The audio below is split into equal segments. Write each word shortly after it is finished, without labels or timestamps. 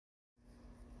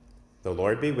The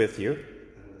Lord be with you.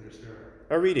 And with your spirit.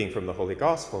 A reading from the Holy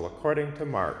Gospel according to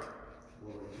Mark.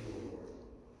 Glory to you, Lord.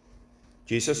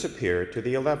 Jesus appeared to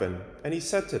the 11, and he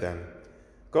said to them,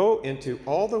 "Go into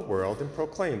all the world and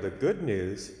proclaim the good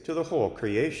news to the whole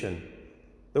creation.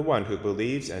 The one who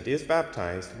believes and is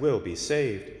baptized will be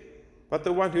saved, but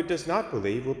the one who does not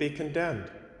believe will be condemned.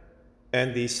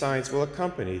 And these signs will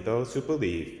accompany those who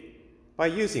believe. By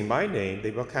using my name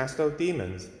they will cast out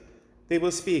demons. They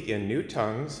will speak in new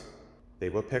tongues. They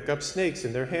will pick up snakes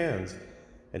in their hands,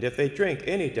 and if they drink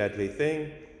any deadly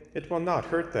thing, it will not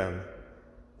hurt them.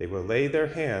 They will lay their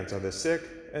hands on the sick,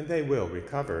 and they will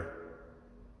recover."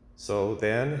 So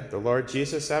then the Lord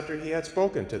Jesus, after he had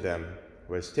spoken to them,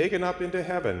 was taken up into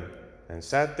heaven and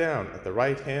sat down at the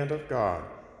right hand of God.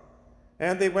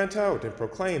 And they went out and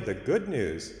proclaimed the good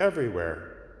news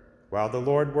everywhere, while the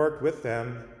Lord worked with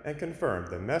them and confirmed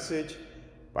the message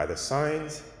by the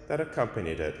signs that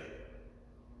accompanied it.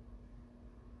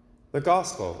 The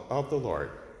Gospel of the Lord.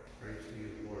 Praise to you,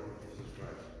 Lord Jesus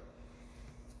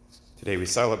Christ. Today we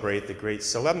celebrate the great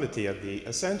solemnity of the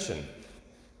Ascension.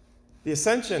 The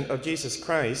Ascension of Jesus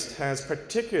Christ has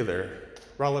particular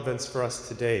relevance for us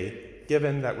today,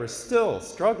 given that we're still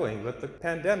struggling with the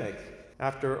pandemic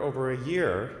after over a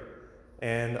year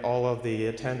and all of the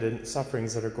attendant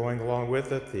sufferings that are going along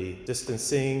with it, the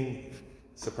distancing,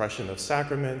 suppression of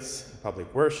sacraments,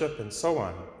 public worship, and so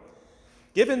on.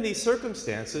 Given these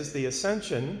circumstances, the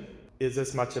Ascension is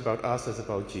as much about us as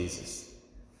about Jesus.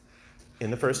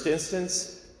 In the first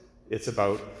instance, it's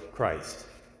about Christ.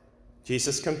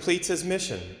 Jesus completes his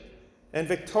mission and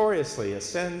victoriously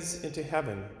ascends into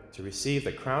heaven to receive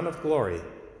the crown of glory,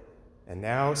 and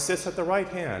now sits at the right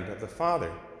hand of the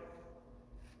Father.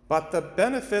 But the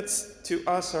benefits to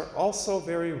us are also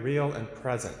very real and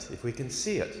present, if we can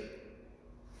see it.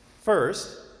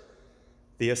 First,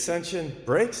 the Ascension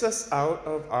breaks us out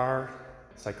of our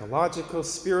psychological,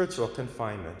 spiritual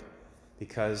confinement,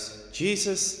 because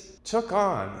Jesus took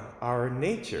on our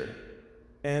nature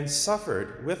and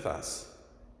suffered with us.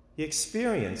 He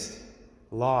experienced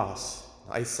loss,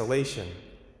 isolation,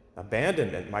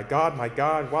 abandonment. My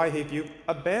God, why have you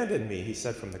abandoned me?" he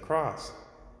said from the cross.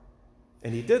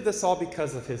 And he did this all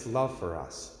because of his love for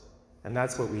us. And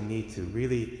that's what we need to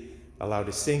really allow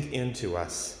to sink into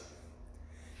us.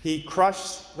 He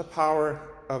crushed the power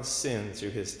of sin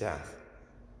through his death.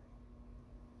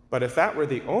 But if that were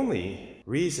the only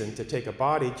reason to take a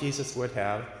body, Jesus would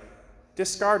have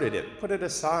discarded it, put it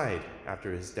aside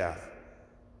after his death,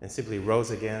 and simply rose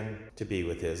again to be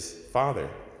with his Father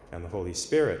and the Holy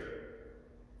Spirit.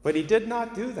 But he did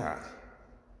not do that.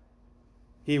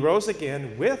 He rose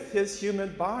again with his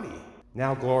human body,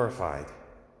 now glorified,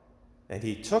 and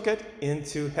he took it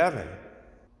into heaven,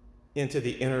 into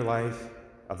the inner life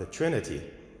of the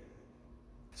Trinity.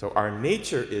 So our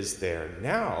nature is there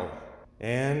now,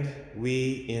 and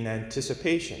we in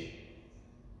anticipation.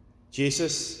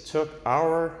 Jesus took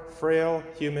our frail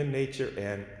human nature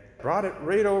and brought it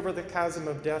right over the chasm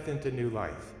of death into new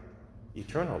life,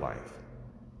 eternal life.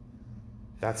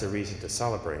 That's a reason to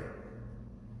celebrate.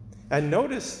 And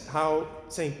notice how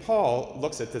St. Paul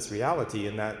looks at this reality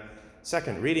in that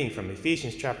second reading from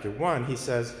Ephesians chapter 1. He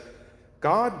says,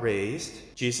 "God raised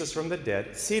Jesus from the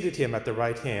dead, seated him at the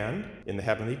right hand in the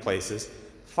heavenly places,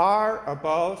 far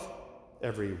above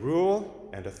every rule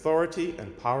and authority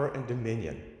and power and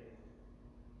dominion."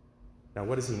 Now,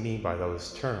 what does he mean by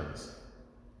those terms?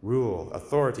 Rule,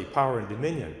 authority, power, and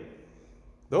dominion.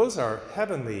 Those are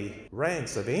heavenly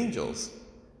ranks of angels.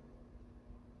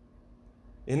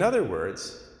 In other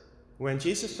words, when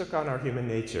Jesus took on our human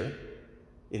nature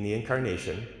in the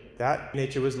incarnation, that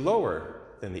nature was lower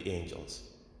than the angels.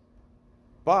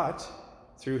 But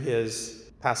through his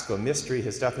paschal mystery,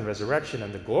 his death and resurrection,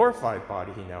 and the glorified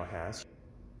body he now has,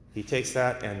 he takes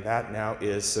that, and that now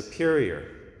is superior,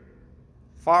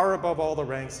 far above all the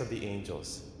ranks of the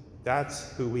angels.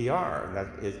 That's who we are, and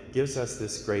that it gives us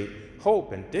this great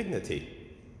hope and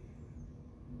dignity.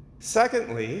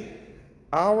 Secondly,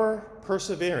 our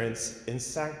perseverance in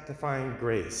sanctifying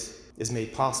grace is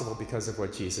made possible because of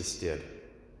what Jesus did.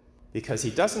 Because he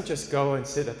doesn't just go and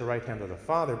sit at the right hand of the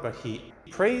Father, but he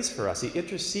prays for us. He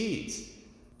intercedes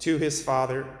to his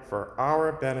Father for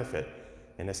our benefit.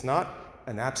 And it's not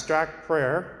an abstract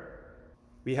prayer.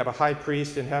 We have a high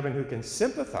priest in heaven who can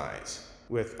sympathize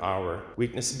with our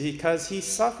weakness because he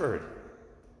suffered.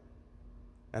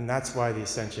 And that's why the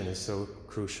Ascension is so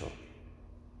crucial.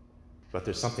 But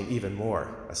there's something even more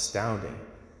astounding.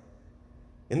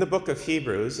 In the book of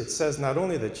Hebrews, it says not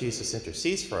only that Jesus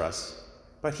intercedes for us,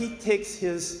 but he takes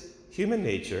his human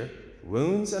nature,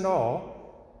 wounds and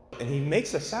all, and he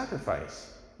makes a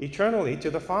sacrifice eternally to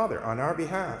the Father on our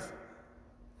behalf.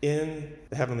 in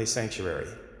the heavenly sanctuary.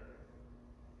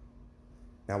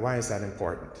 Now, why is that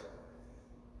important?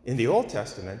 In the Old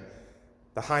Testament,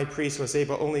 the high priest was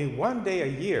able only one day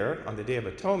a year, on the Day of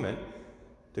Atonement,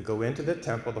 to go into the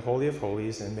temple, the Holy of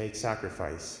Holies, and make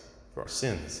sacrifice for our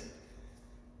sins.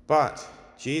 But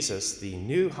Jesus, the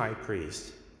new high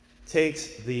priest,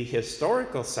 takes the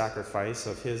historical sacrifice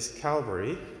of his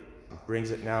Calvary,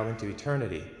 brings it now into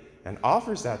eternity, and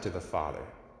offers that to the Father.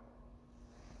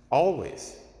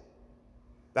 Always.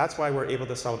 That's why we're able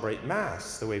to celebrate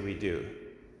Mass the way we do.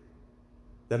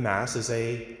 The Mass is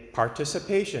a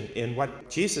participation in what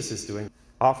Jesus is doing,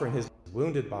 offering his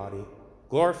wounded body,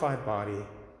 glorified body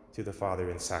to the Father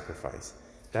in sacrifice.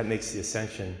 That makes the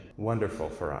Ascension wonderful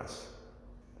for us.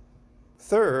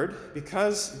 Third,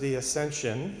 because the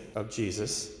Ascension of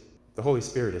Jesus, the Holy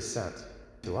Spirit is sent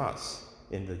to us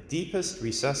in the deepest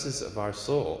recesses of our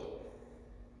soul.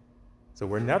 So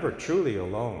we're never truly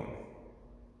alone.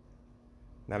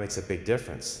 That makes a big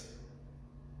difference.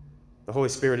 The Holy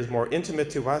Spirit is more intimate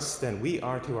to us than we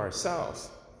are to ourselves.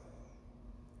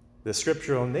 The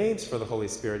scriptural names for the Holy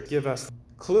Spirit give us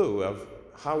a clue of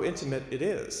how intimate it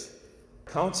is.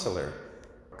 Counselor,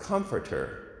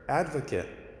 Comforter, Advocate,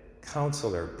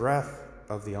 Counselor, Breath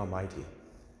of the Almighty.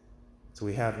 So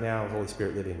we have now the Holy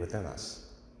Spirit living within us.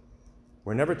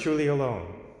 We're never truly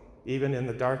alone. Even in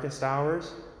the darkest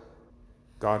hours,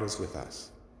 God is with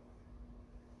us.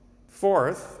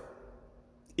 Fourth,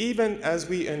 even as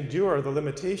we endure the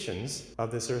limitations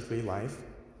of this earthly life,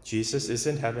 Jesus is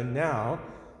in heaven now,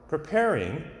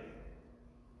 preparing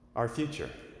our future.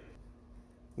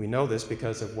 We know this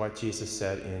because of what Jesus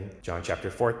said in John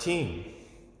chapter 14.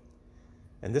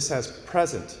 And this has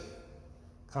present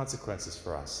consequences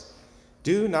for us.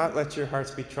 Do not let your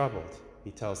hearts be troubled,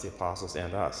 he tells the apostles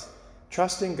and us.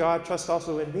 Trust in God, trust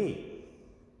also in me.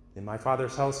 In my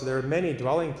Father's house there are many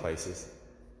dwelling places.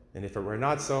 And if it were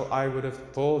not so, I would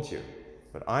have told you.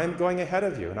 But I'm going ahead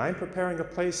of you, and I'm preparing a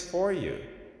place for you,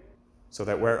 so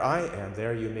that where I am,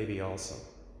 there you may be also.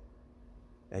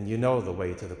 And you know the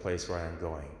way to the place where I am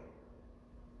going.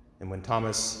 And when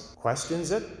Thomas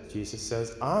questions it, Jesus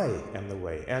says, I am the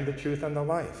way, and the truth, and the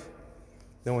life.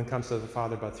 No one comes to the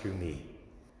Father but through me.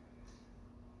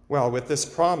 Well, with this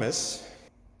promise,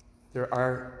 there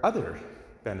are other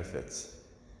benefits.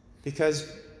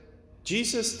 Because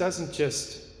Jesus doesn't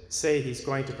just say he's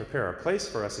going to prepare a place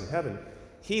for us in heaven.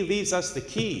 He leaves us the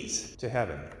keys to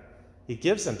heaven. He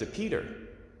gives them to Peter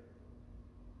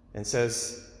and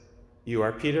says, you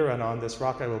are Peter, and on this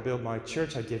rock I will build my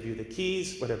church. I give you the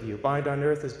keys. Whatever you bind on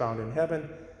earth is bound in heaven.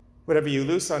 Whatever you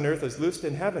loose on earth is loosed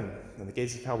in heaven, and the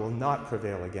gates of hell will not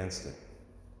prevail against it.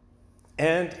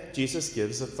 And Jesus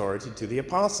gives authority to the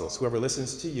apostles. Whoever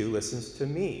listens to you listens to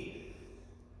me.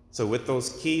 So with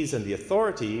those keys and the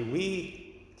authority,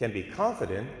 we can be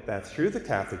confident that through the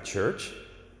Catholic Church,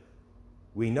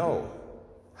 we know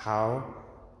how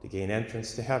to gain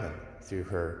entrance to heaven through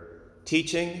her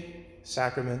teaching,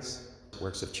 sacraments,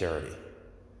 works of charity.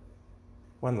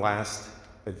 One last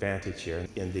advantage here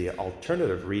in the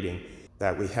alternative reading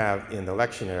that we have in the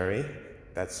lectionary,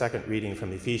 that second reading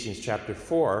from Ephesians chapter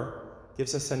 4,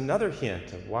 gives us another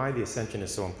hint of why the Ascension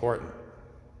is so important.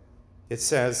 It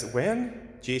says, when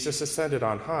Jesus ascended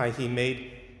on high, he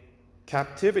made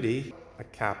captivity a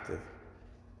captive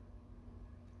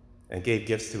and gave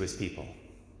gifts to his people.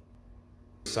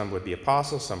 Some would be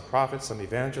apostles, some prophets, some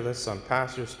evangelists, some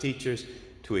pastors, teachers,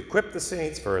 to equip the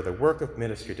saints for the work of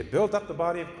ministry, to build up the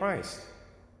body of Christ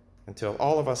until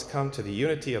all of us come to the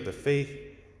unity of the faith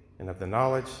and of the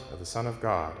knowledge of the Son of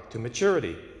God, to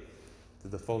maturity, to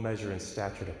the full measure and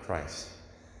stature of Christ.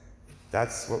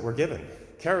 That's what we're given.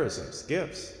 Charisms,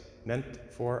 gifts, meant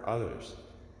for others.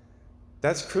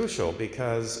 That's crucial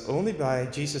because only by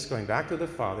Jesus going back to the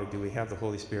Father do we have the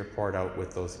Holy Spirit poured out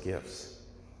with those gifts.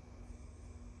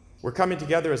 We're coming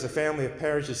together as a family of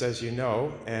parishes, as you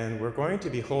know, and we're going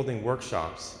to be holding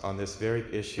workshops on this very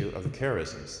issue of the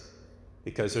charisms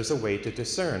because there's a way to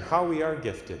discern how we are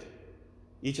gifted.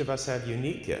 Each of us have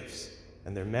unique gifts,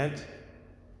 and they're meant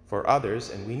for others,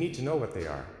 and we need to know what they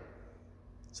are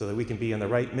so that we can be in the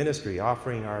right ministry,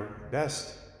 offering our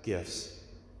best gifts,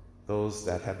 those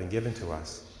that have been given to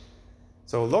us.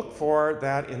 So look for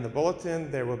that in the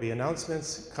bulletin. There will be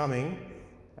announcements coming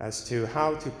as to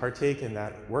how to partake in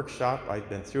that workshop. I've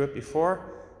been through it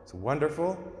before. It's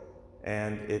wonderful,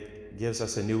 and it gives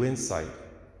us a new insight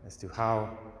as to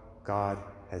how God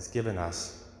has given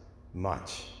us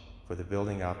much for the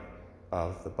building up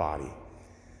of the body.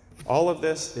 All of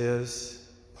this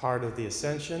is part of the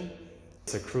Ascension.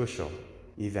 It's a crucial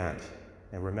event,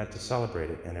 and we're meant to celebrate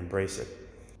it and embrace it.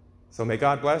 So may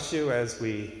God bless you as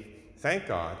we thank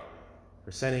God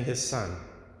for sending his Son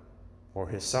for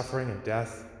his suffering and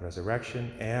death,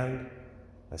 resurrection, and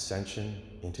ascension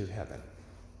into heaven.